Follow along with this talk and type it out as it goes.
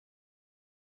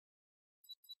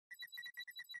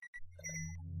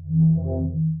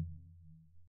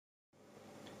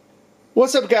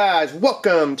What's up, guys?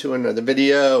 Welcome to another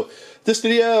video. This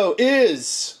video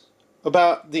is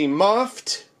about the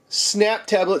Moft Snap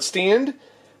tablet stand,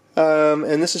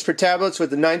 and this is for tablets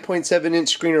with a 9.7-inch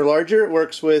screen or larger. It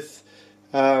works with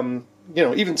even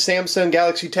Samsung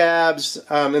Galaxy tabs.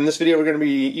 In this video we're going to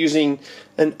be using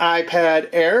an iPad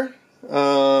Air,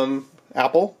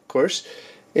 Apple of course,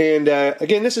 and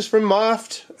again, this is from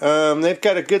Moft. They've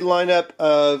got a good lineup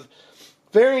of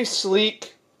very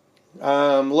sleek,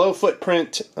 low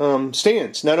footprint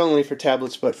stands, not only for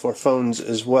tablets but for phones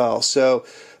as well. So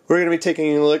we're going to be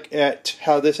taking a look at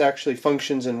how this actually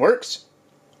functions and works.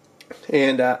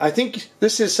 And I think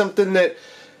this is something that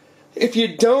if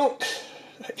you don't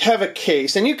have a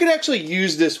case, and you could actually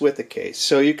use this with a case,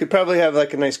 so you could probably have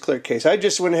like a nice clear case. I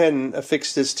just went ahead and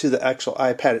affixed this to the actual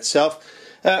iPad itself.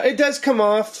 It does come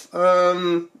off,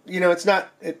 it's not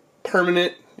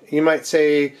permanent. You might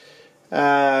say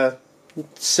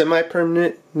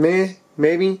semi-permanent,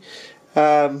 maybe.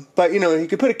 But you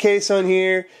could put a case on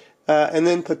here and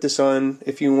then put this on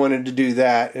if you wanted to do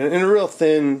that, in a real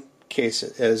thin case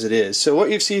as it is. So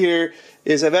what you see here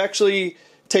is I've actually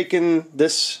taken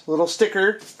this little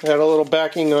sticker, got a little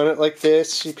backing on it like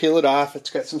this. You peel it off, it's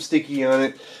got some sticky on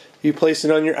it. You place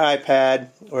it on your iPad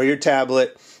or your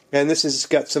tablet, and this has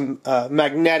got some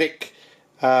magnetic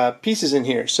pieces in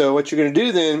here. So what you're going to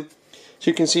do then, so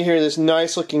you can see here this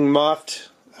nice looking Moft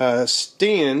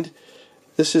stand.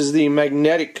 This is the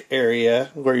magnetic area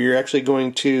where you're actually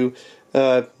going to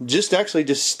just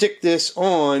stick this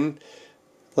on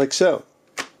like so.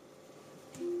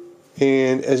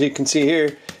 And as you can see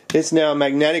here, it's now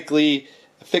magnetically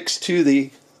affixed to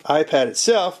the iPad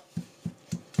itself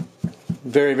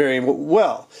very, very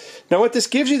well. Now what this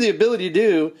gives you the ability to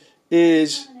do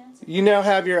is you now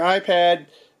have your iPad,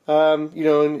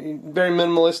 very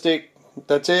minimalistic.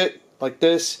 That's it, like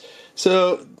this.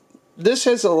 So this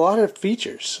has a lot of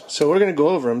features, so we're going to go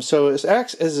over them. So it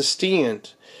acts as a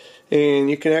stand, and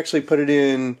you can actually put it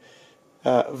in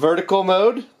vertical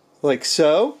mode, like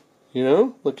so.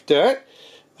 Look at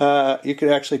that. You could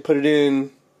actually put it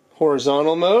in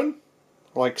horizontal mode,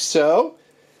 like so.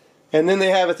 And then they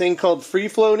have a thing called free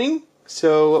floating.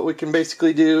 So what we can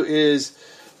basically do is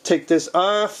take this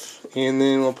off, and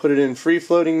then we'll put it in free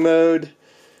floating mode,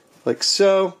 like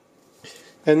so.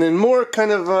 And then more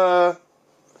kind of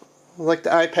like the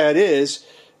iPad is,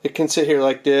 it can sit here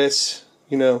like this,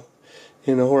 in a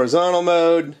horizontal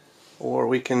mode, or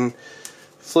we can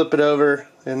flip it over,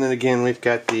 and then again we've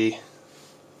got the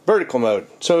vertical mode.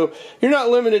 So you're not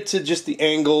limited to just the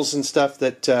angles and stuff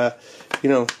that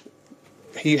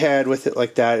you had with it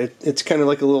like that. It's kind of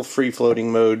like a little free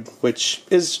floating mode, which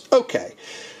is okay.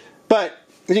 But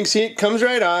as you can see, it comes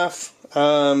right off,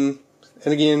 and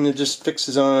again it just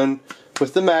fixes on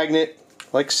with the magnet,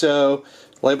 like so,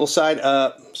 label side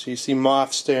up, so you see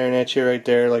Moft staring at you right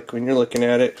there, like when you're looking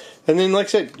at it. And then, like I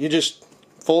said, you just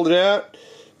fold it out,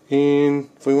 and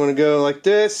if we want to go like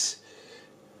this,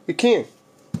 you can.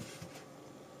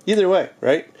 Either way,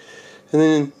 right? And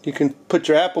then you can put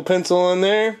your Apple Pencil on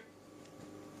there,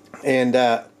 and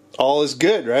all is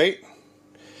good, right?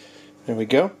 There we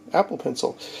go, Apple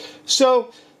Pencil.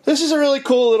 So this is a really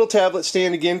cool little tablet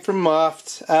stand, again, from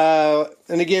Moft.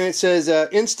 And again, it says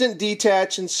instant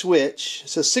detach and switch.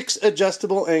 So 6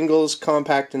 adjustable angles,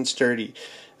 compact and sturdy.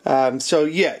 So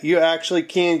yeah, you actually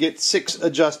can get 6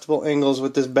 adjustable angles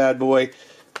with this bad boy,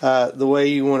 the way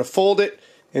you want to fold it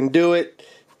and do it.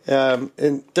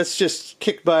 And that's just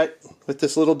kick butt with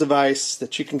this little device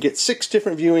that you can get 6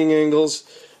 different viewing angles.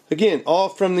 Again, all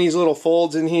from these little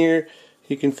folds in here.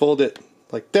 You can fold it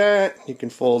like that, you can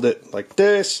fold it like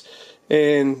this,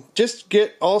 and just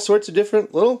get all sorts of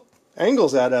different little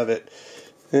angles out of it,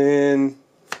 and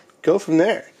go from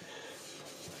there.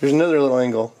 There's another little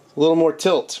angle, a little more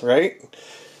tilt, right?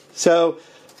 So,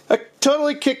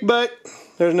 totally kick butt.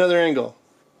 There's another angle,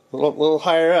 a little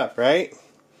higher up, right?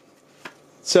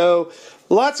 So,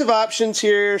 lots of options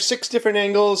here, 6 different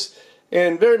angles,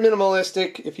 and very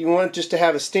minimalistic. If you want just to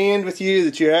have a stand with you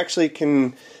that you actually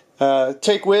can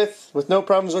take with no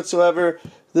problems whatsoever,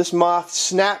 this Moft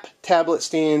Snap tablet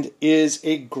stand is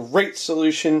a great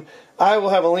solution. I will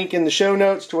have a link in the show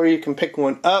notes to where you can pick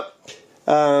one up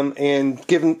and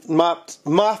give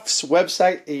Moft's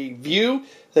website a view.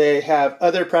 They have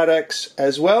other products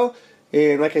as well,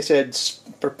 and like I said,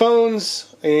 for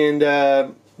phones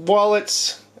and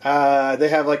wallets, they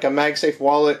have like a MagSafe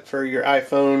wallet for your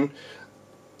iPhone,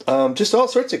 just all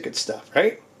sorts of good stuff,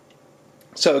 right?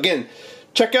 So again,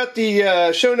 check out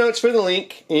the show notes for the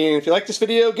link, and if you like this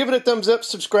video, give it a thumbs up,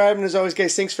 subscribe, and as always,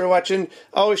 guys, thanks for watching.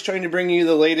 Always trying to bring you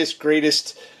the latest,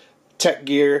 greatest tech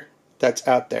gear that's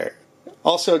out there.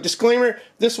 Also, disclaimer,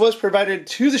 this was provided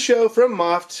to the show from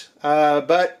Moft,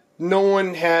 but no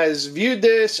one has viewed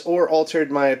this or altered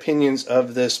my opinions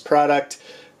of this product.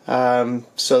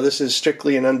 So this is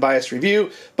strictly an unbiased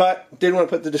review, but did want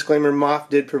to put the disclaimer, Moft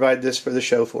did provide this for the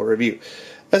show for review.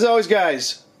 As always,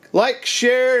 guys, like,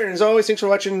 share, and as always, thanks for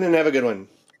watching, and have a good one.